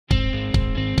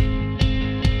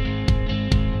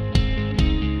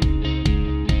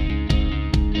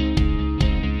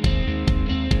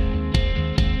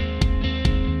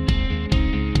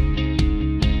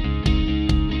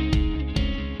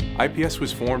IPS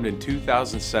was formed in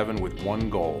 2007 with one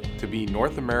goal: to be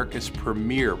North America's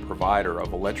premier provider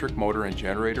of electric motor and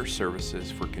generator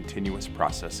services for continuous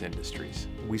process industries.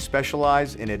 We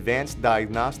specialize in advanced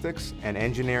diagnostics and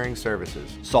engineering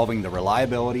services, solving the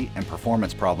reliability and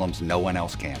performance problems no one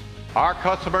else can. Our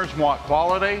customers want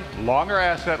quality, longer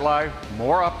asset life,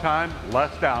 more uptime,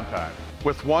 less downtime.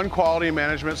 With one quality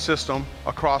management system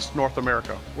across North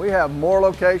America. We have more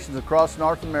locations across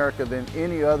North America than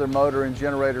any other motor and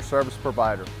generator service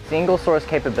provider. Single source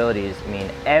capabilities mean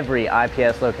every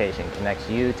IPS location connects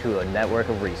you to a network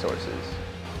of resources.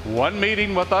 One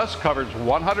meeting with us covers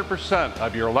 100%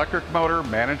 of your electric motor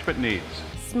management needs.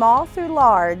 Small through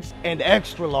large and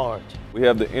extra large. We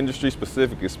have the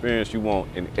industry-specific experience you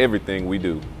want in everything we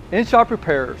do. In-shop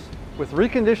repairs with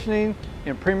reconditioning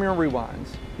and premium rewinds.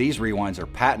 These rewinds are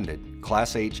patented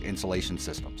Class H insulation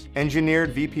systems.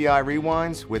 Engineered VPI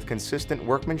rewinds with consistent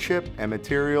workmanship and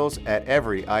materials at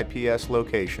every IPS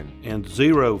location. And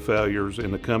 0 failures in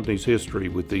the company's history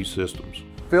with these systems.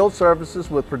 Field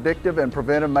services with predictive and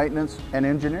preventive maintenance and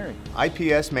engineering.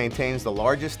 IPS maintains the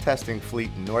largest testing fleet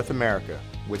in North America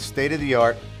with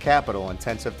state-of-the-art,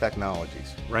 capital-intensive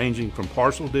technologies. Ranging from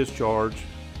partial discharge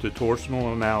to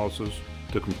torsional analysis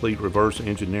to complete reverse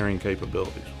engineering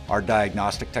capabilities. Our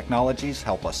diagnostic technologies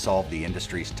help us solve the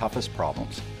industry's toughest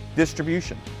problems.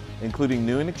 Distribution, including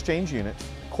new and exchange units,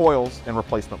 coils, and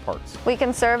replacement parts. We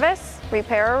can service,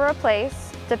 repair, or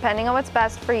replace, depending on what's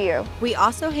best for you. We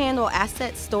also handle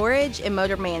asset storage and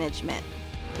motor management.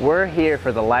 We're here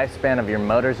for the lifespan of your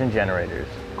motors and generators,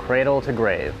 cradle to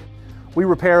grave. We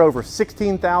repair over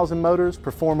 16,000 motors,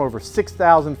 perform over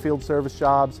 6,000 field service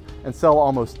jobs, and sell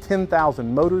almost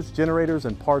 10,000 motors, generators,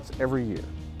 and parts every year.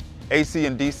 AC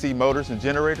and DC motors and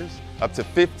generators, up to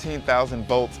 15,000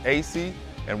 volts AC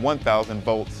and 1,000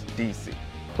 volts DC.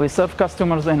 We serve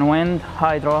customers in wind,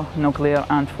 hydro, nuclear,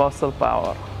 and fossil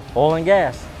power. Oil and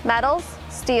gas. Metals,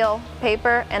 steel,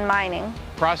 paper, and mining.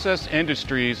 Process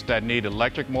industries that need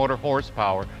electric motor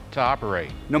horsepower to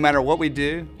operate. No matter what we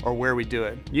do or where we do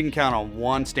it, you can count on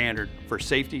one standard for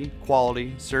safety,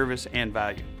 quality, service, and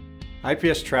value.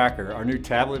 IPS Tracker, our new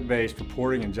tablet-based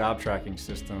reporting and job tracking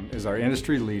system, is our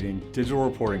industry-leading digital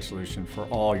reporting solution for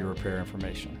all your repair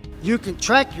information. You can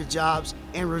track your jobs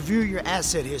and review your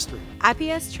asset history.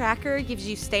 IPS Tracker gives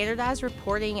you standardized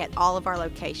reporting at all of our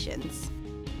locations.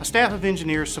 A staff of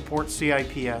engineers supports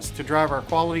CIPS to drive our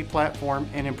quality platform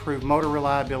and improve motor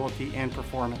reliability and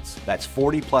performance. That's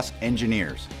 40+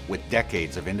 engineers with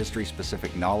decades of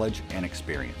industry-specific knowledge and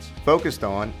experience. Focused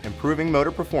on improving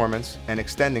motor performance and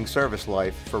extending service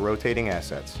life for rotating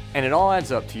assets. And it all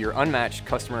adds up to your unmatched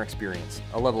customer experience,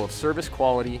 a level of service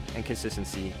quality and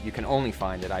consistency you can only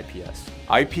find at IPS.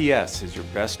 IPS is your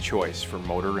best choice for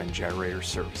motor and generator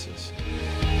services.